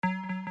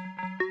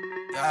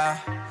Yeah,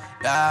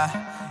 yeah,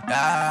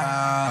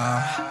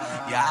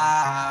 yeah,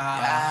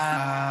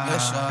 yeah.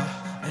 Yes, sir.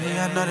 Baby,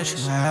 I know that you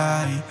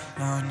ready.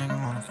 Young nigga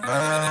wanna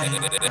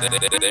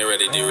fight. They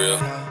ready, D-Real.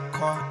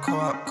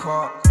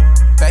 Caught.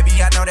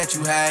 Baby, I know that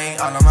you hate.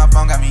 All on my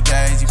phone got me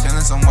dazed. You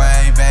feeling some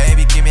way,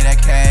 baby? Give me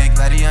that cake.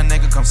 Let a young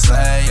nigga come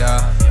slay,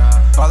 yeah.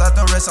 Fall out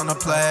the wrist on the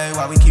play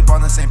while we keep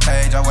on the same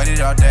page. I waited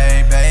all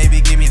day,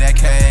 baby. Give me that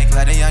cake.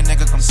 Let a young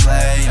nigga come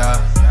slay, yeah.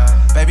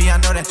 Baby, I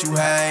know that you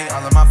hate.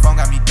 All on my phone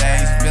got me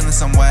dazed. You feeling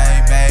some way,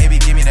 baby?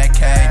 Give me that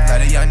cake.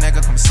 Let a young nigga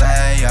come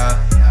slay, yeah.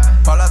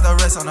 Fall out the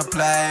wrist on the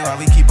play while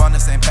we keep on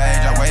the same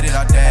page. I waited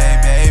all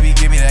day, baby.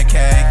 Give me that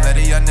cake. Let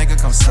a young nigga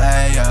come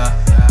slay, yeah.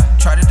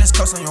 Try to just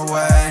coast on your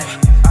way.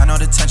 I know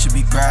the tension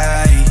be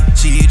great.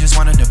 She just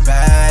wanna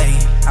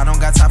debate. I don't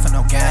got time for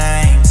no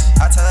games.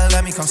 I tell her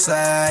let me come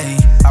say.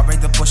 I'll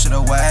break the bullshit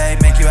away.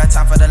 Make you have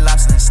time for the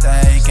lobster and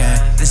steak. And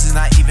this is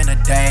not even a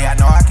day. I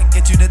know I can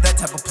get you to that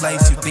type of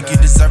place. You think you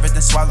deserve it,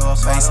 then swallow a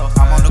face.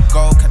 I'm on the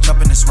go, catch up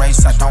in this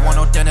race. I don't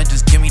want no dinner,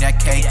 just give me that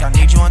cake. I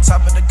need you on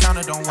top of the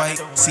counter, don't wait.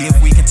 See if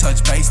we can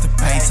touch base to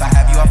base. I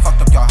have you all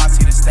fucked up, your hot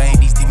seat to stay.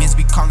 These demons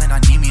be calling,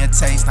 I need me a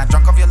taste. Not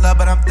drunk off your love,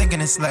 but I'm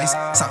thinking it's lace.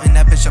 Something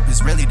that bitch up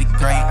is really the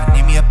great. I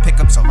need me a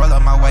pickup, so roll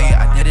up my way.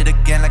 I did it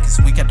again like it's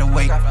week at the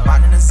wait.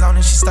 Mine in the zone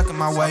and she stuck in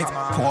my wave.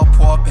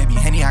 Pour, baby,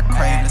 Henny I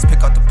crave. Let's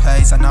pick up the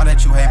pace. I know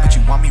that you hate, but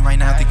you want me right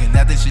now, thinking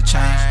that this should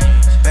change.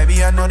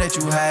 Baby, I know that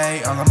you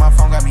hate. All on my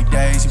phone got me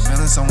dazed. You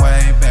feeling some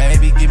way,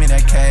 baby? Give me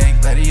that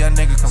cake. Let a young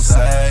nigga come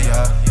say,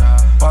 yeah.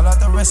 Fall out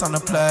the wrist on the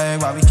play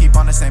while we keep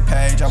on the same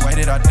page. I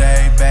waited all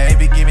day,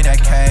 baby. Give me that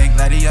cake.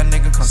 Let a young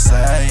nigga come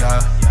say,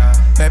 yeah.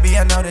 Baby,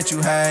 I know that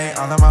you hate.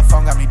 All on my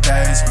phone got me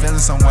dazed. Feeling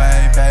some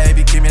way,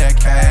 baby. Give me that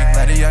cake.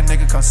 Let a young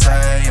nigga come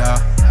say, yeah.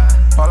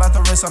 Fall out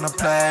the wrist on the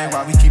play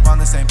while we keep on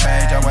the same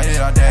page. I waited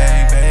all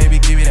day, baby.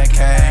 Give me that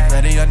cake.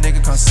 Let a young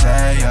nigga come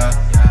say, yeah.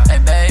 Hey,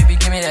 baby,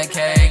 give me that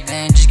cake.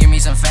 Then just give me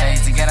some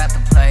face to get out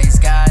the place.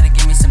 Gotta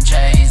give me some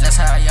J's. That's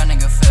how a young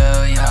nigga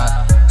feel,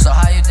 yeah. So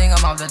how you think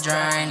I'm off the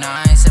drain?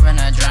 I ain't sipping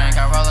that drink.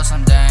 I roll up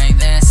some dank,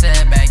 then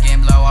sit back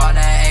and blow all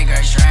that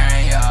A-grade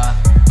strain, yeah.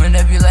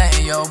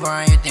 Manipulating your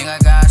brain, you think I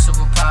got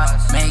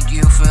superpowers. Make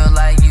you feel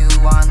like you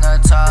on the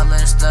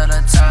tallest of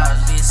the top.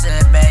 Be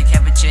sit back,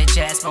 have a chit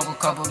chat, smoke a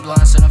couple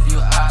blunts in a few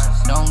hours.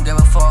 Don't give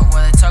a fuck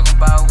what they talk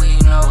about, we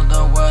know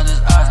the world is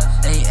ours.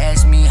 They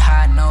ask me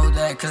how I know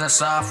that, cause I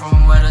saw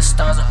from where the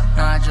stars are.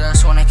 Now I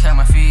just wanna count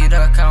my feet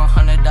up, count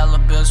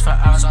 $100 bills for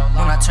hours.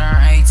 When I turn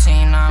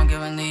 18, now I'm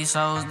giving these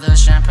hoes the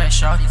champagne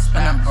shot.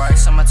 Been a bright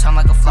summertime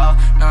like a flower.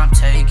 Now I'm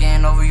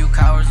taking over you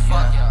cowards,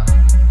 fuck yeah.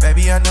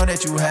 Baby, I know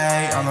that you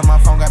hate. All on my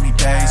phone got me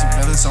dazed.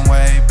 You feeling some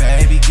way,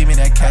 baby? Give me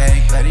that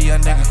cake. Let a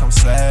young nigga come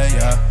slay,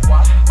 yeah.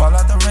 Fall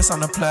out the wrist on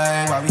the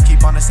play while we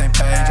keep on the same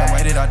page. I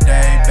waited all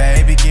day,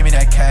 baby. Give me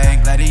that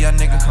cake. Let a young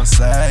nigga come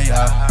slay,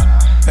 yeah.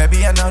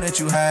 Baby, I know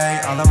that you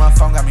hate. All on my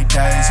phone got me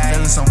dazed. You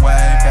feeling some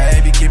way,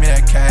 baby? Give me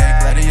that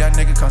cake. Let a young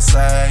nigga come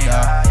slay,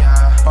 yeah.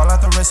 Fall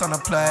out the wrist on the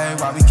play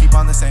while we keep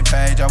on the same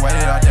page. I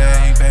waited all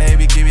day,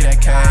 baby. Give me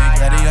that cake.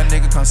 Let a young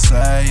nigga come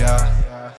slay, yeah.